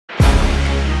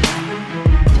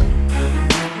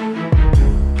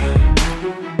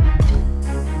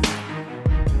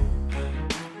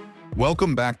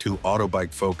Welcome back to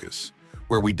Autobike Focus,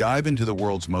 where we dive into the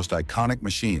world's most iconic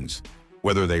machines,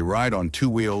 whether they ride on two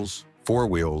wheels, four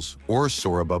wheels, or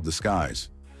soar above the skies.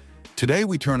 Today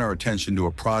we turn our attention to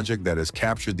a project that has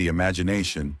captured the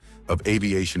imagination of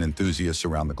aviation enthusiasts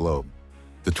around the globe,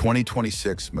 the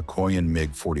 2026 Mikoyan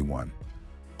MiG-41.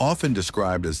 Often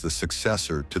described as the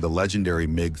successor to the legendary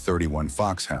MiG-31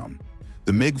 Foxhound,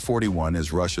 the MiG-41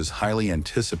 is Russia's highly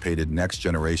anticipated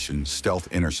next-generation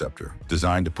stealth interceptor,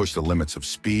 designed to push the limits of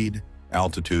speed,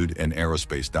 altitude, and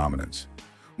aerospace dominance.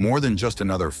 More than just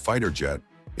another fighter jet,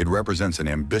 it represents an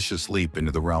ambitious leap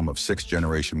into the realm of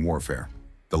sixth-generation warfare,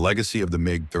 the legacy of the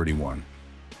MiG-31.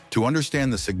 To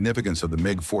understand the significance of the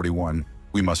MiG-41,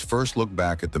 we must first look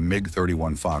back at the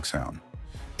MiG-31 Foxhound.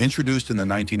 Introduced in the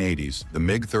 1980s, the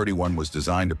MiG-31 was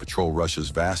designed to patrol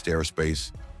Russia's vast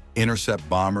airspace, intercept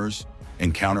bombers,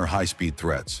 and counter high-speed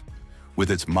threats. With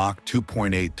its Mach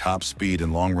 2.8 top speed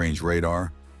and long-range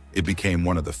radar, it became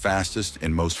one of the fastest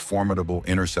and most formidable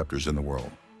interceptors in the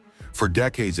world. For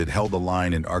decades, it held the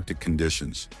line in Arctic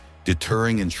conditions,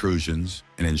 deterring intrusions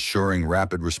and ensuring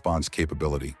rapid response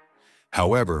capability.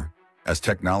 However, as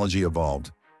technology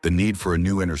evolved, the need for a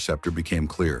new interceptor became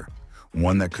clear,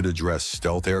 one that could address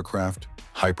stealth aircraft,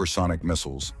 hypersonic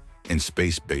missiles, and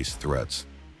space-based threats.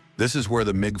 This is where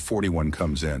the MiG-41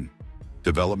 comes in.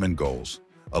 Development goals: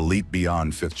 a leap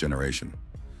beyond fifth generation.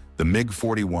 The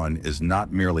MiG-41 is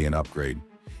not merely an upgrade.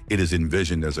 It is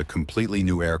envisioned as a completely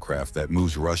new aircraft that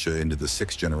moves Russia into the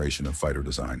sixth generation of fighter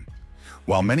design.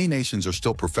 While many nations are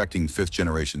still perfecting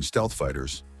fifth-generation stealth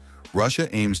fighters, Russia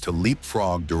aims to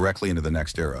leapfrog directly into the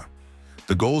next era.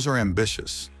 The goals are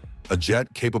ambitious: a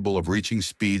jet capable of reaching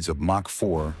speeds of Mach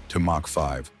 4 to Mach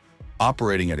 5,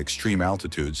 operating at extreme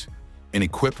altitudes, and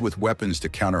equipped with weapons to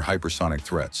counter hypersonic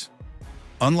threats.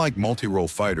 Unlike multi-role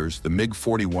fighters, the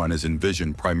MiG-41 is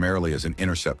envisioned primarily as an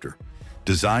interceptor,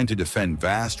 designed to defend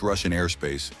vast Russian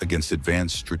airspace against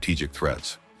advanced strategic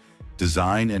threats.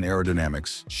 Design and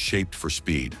aerodynamics shaped for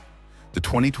speed. The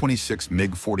 2026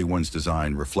 MiG-41's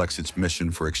design reflects its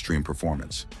mission for extreme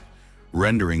performance.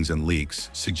 Renderings and leaks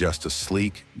suggest a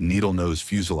sleek, needle-nose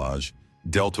fuselage,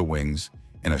 delta wings,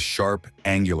 and a sharp,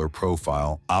 angular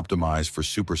profile optimized for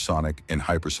supersonic and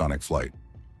hypersonic flight.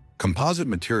 Composite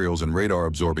materials and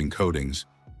radar-absorbing coatings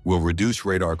will reduce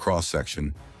radar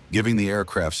cross-section, giving the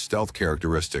aircraft stealth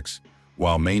characteristics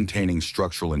while maintaining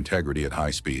structural integrity at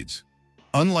high speeds.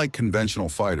 Unlike conventional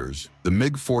fighters, the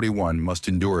MiG-41 must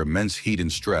endure immense heat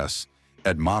and stress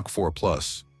at Mach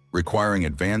 4+, requiring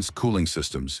advanced cooling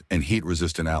systems and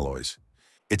heat-resistant alloys.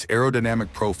 Its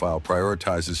aerodynamic profile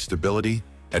prioritizes stability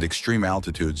at extreme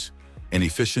altitudes and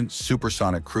efficient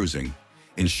supersonic cruising,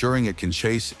 ensuring it can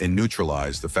chase and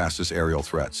neutralize the fastest aerial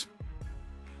threats.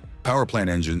 Power plant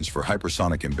engines for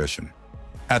hypersonic ambition.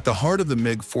 At the heart of the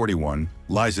MiG-41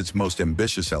 lies its most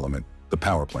ambitious element, the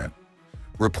power plant.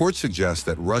 Reports suggest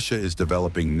that Russia is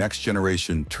developing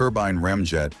next-generation turbine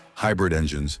ramjet hybrid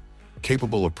engines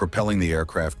capable of propelling the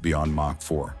aircraft beyond Mach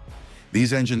 4.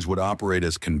 These engines would operate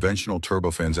as conventional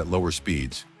turbofans at lower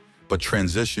speeds, but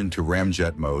transition to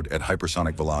ramjet mode at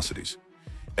hypersonic velocities.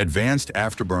 Advanced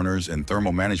afterburners and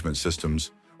thermal management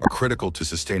systems are critical to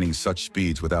sustaining such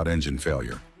speeds without engine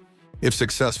failure. If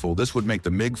successful, this would make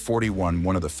the MiG-41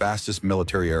 one of the fastest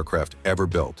military aircraft ever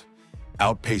built,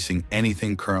 outpacing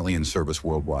anything currently in service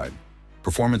worldwide.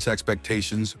 Performance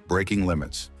expectations breaking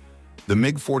limits. The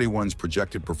MiG-41's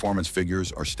projected performance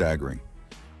figures are staggering.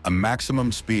 A maximum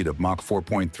speed of Mach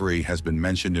 4.3 has been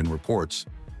mentioned in reports,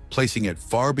 placing it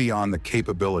far beyond the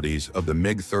capabilities of the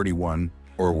MiG-31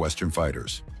 or Western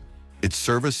fighters. Its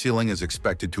service ceiling is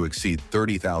expected to exceed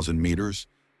 30,000 meters,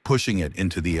 pushing it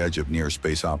into the edge of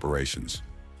near-space operations.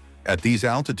 At these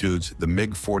altitudes, the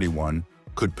MiG-41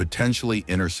 could potentially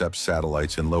intercept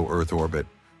satellites in low Earth orbit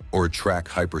or track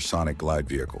hypersonic glide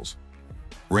vehicles.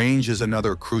 Range is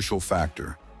another crucial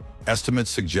factor.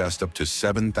 Estimates suggest up to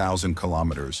 7,000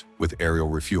 kilometers with aerial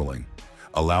refueling,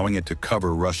 allowing it to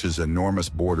cover Russia's enormous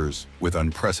borders with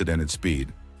unprecedented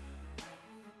speed.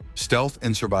 Stealth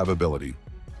and survivability.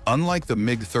 Unlike the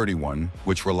MiG-31,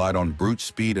 which relied on brute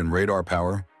speed and radar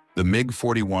power, the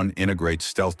MiG-41 integrates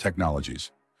stealth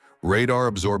technologies.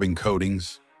 Radar-absorbing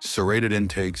coatings, serrated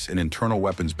intakes, and internal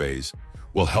weapons bays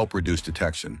will help reduce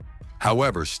detection.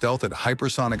 However, stealth at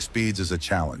hypersonic speeds is a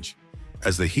challenge,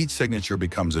 as the heat signature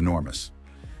becomes enormous.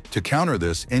 To counter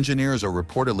this, engineers are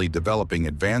reportedly developing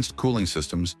advanced cooling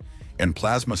systems and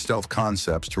plasma stealth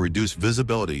concepts to reduce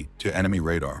visibility to enemy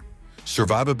radar.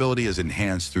 Survivability is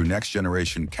enhanced through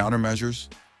next-generation countermeasures,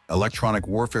 electronic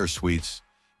warfare suites,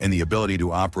 and the ability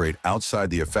to operate outside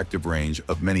the effective range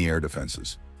of many air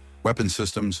defenses. Weapon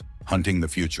systems hunting the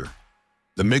future.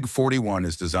 The MiG-41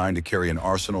 is designed to carry an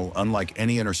arsenal unlike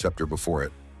any interceptor before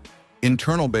it.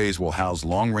 Internal bays will house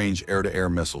long-range air-to-air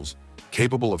missiles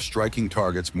capable of striking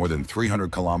targets more than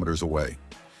 300 kilometers away.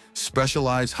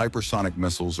 Specialized hypersonic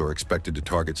missiles are expected to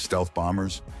target stealth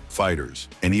bombers, fighters,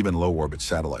 and even low-orbit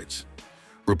satellites.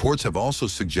 Reports have also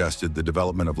suggested the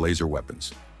development of laser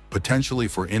weapons, potentially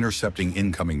for intercepting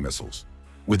incoming missiles.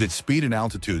 With its speed and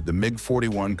altitude, the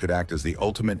MiG-41 could act as the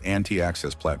ultimate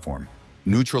anti-access platform,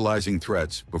 neutralizing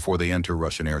threats before they enter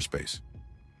Russian airspace.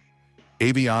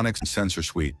 Avionics and Sensor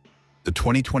Suite. The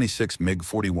 2026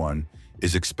 MiG-41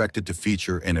 is expected to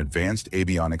feature an advanced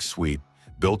avionics suite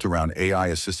built around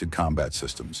AI-assisted combat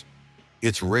systems.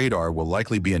 Its radar will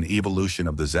likely be an evolution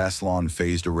of the Zaslon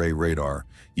phased array radar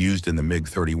used in the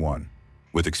MiG-31,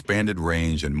 with expanded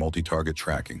range and multi-target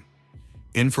tracking.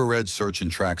 Infrared search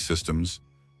and track systems,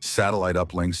 satellite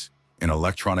uplinks, and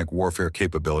electronic warfare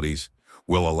capabilities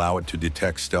will allow it to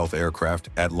detect stealth aircraft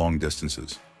at long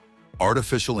distances.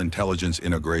 Artificial intelligence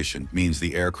integration means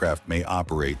the aircraft may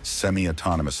operate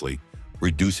semi-autonomously,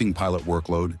 reducing pilot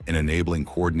workload and enabling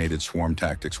coordinated swarm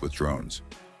tactics with drones.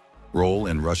 Role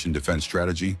in Russian defense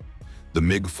strategy. The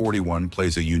MiG-41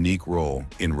 plays a unique role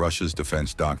in Russia's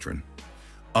defense doctrine.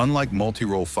 Unlike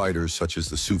multi-role fighters such as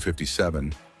the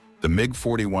Su-57, the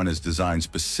MiG-41 is designed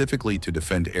specifically to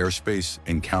defend airspace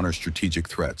and counter strategic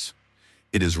threats.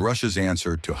 It is Russia's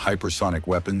answer to hypersonic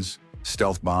weapons,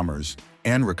 stealth bombers,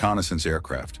 and reconnaissance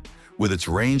aircraft. With its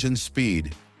range and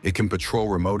speed, it can patrol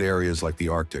remote areas like the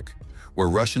Arctic, where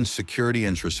Russian security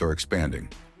interests are expanding.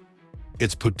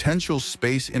 Its potential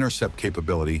space intercept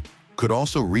capability could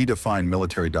also redefine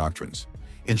military doctrines,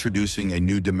 introducing a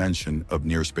new dimension of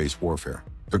near-space warfare.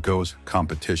 There goes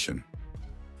competition.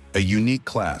 A unique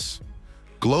class.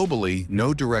 Globally,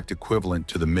 no direct equivalent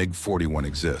to the MiG-41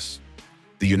 exists.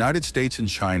 The United States and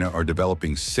China are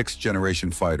developing sixth-generation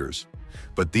fighters,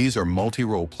 but these are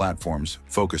multi-role platforms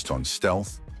focused on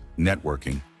stealth,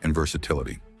 networking, and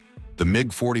versatility. The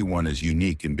MiG-41 is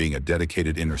unique in being a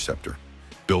dedicated interceptor,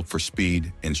 built for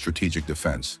speed and strategic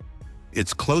defense.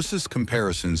 Its closest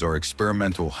comparisons are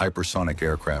experimental hypersonic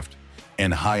aircraft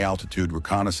and high-altitude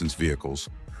reconnaissance vehicles,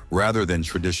 rather than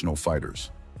traditional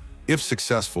fighters. If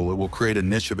successful, it will create a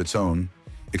niche of its own,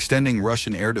 extending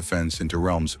Russian air defense into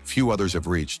realms few others have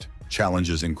reached.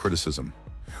 Challenges and criticism.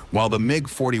 While the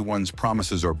MiG-41's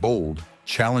promises are bold,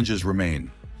 challenges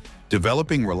remain.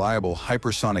 Developing reliable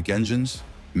hypersonic engines,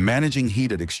 managing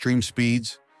heat at extreme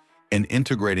speeds, and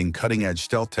integrating cutting-edge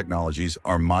stealth technologies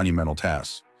are monumental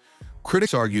tasks.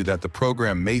 Critics argue that the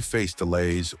program may face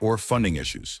delays or funding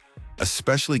issues,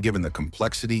 especially given the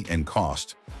complexity and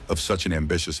cost of such an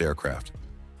ambitious aircraft.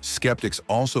 Skeptics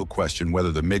also question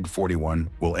whether the MiG-41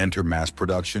 will enter mass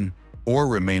production or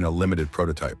remain a limited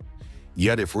prototype.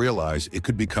 Yet, if realized, it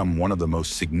could become one of the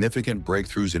most significant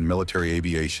breakthroughs in military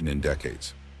aviation in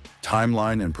decades.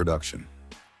 Timeline and production.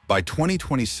 By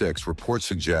 2026, reports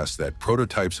suggest that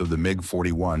prototypes of the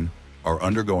MiG-41 are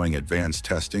undergoing advanced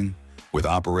testing, with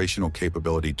operational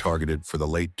capability targeted for the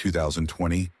late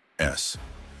 2020s.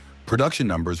 Production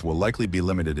numbers will likely be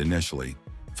limited initially,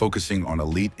 focusing on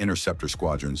elite interceptor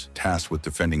squadrons tasked with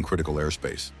defending critical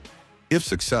airspace. If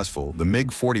successful, the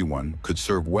MiG-41 could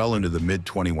serve well into the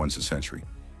mid-21st century,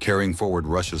 carrying forward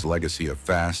Russia's legacy of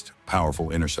fast,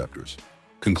 powerful interceptors.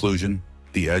 Conclusion: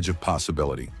 the edge of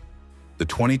possibility. The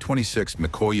 2026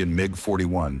 Mikoyan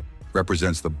MiG-41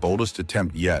 represents the boldest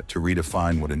attempt yet to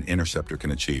redefine what an interceptor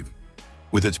can achieve.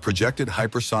 With its projected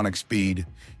hypersonic speed,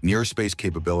 near-space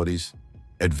capabilities,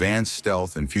 advanced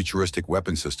stealth, and futuristic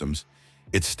weapon systems,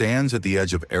 it stands at the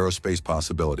edge of aerospace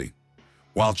possibility.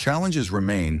 While challenges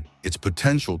remain, its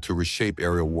potential to reshape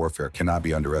aerial warfare cannot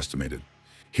be underestimated.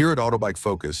 Here at Autobike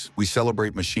Focus, we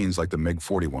celebrate machines like the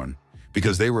MiG-41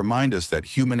 because they remind us that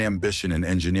human ambition and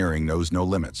engineering knows no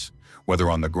limits, whether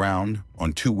on the ground,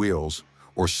 on two wheels,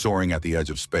 or soaring at the edge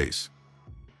of space.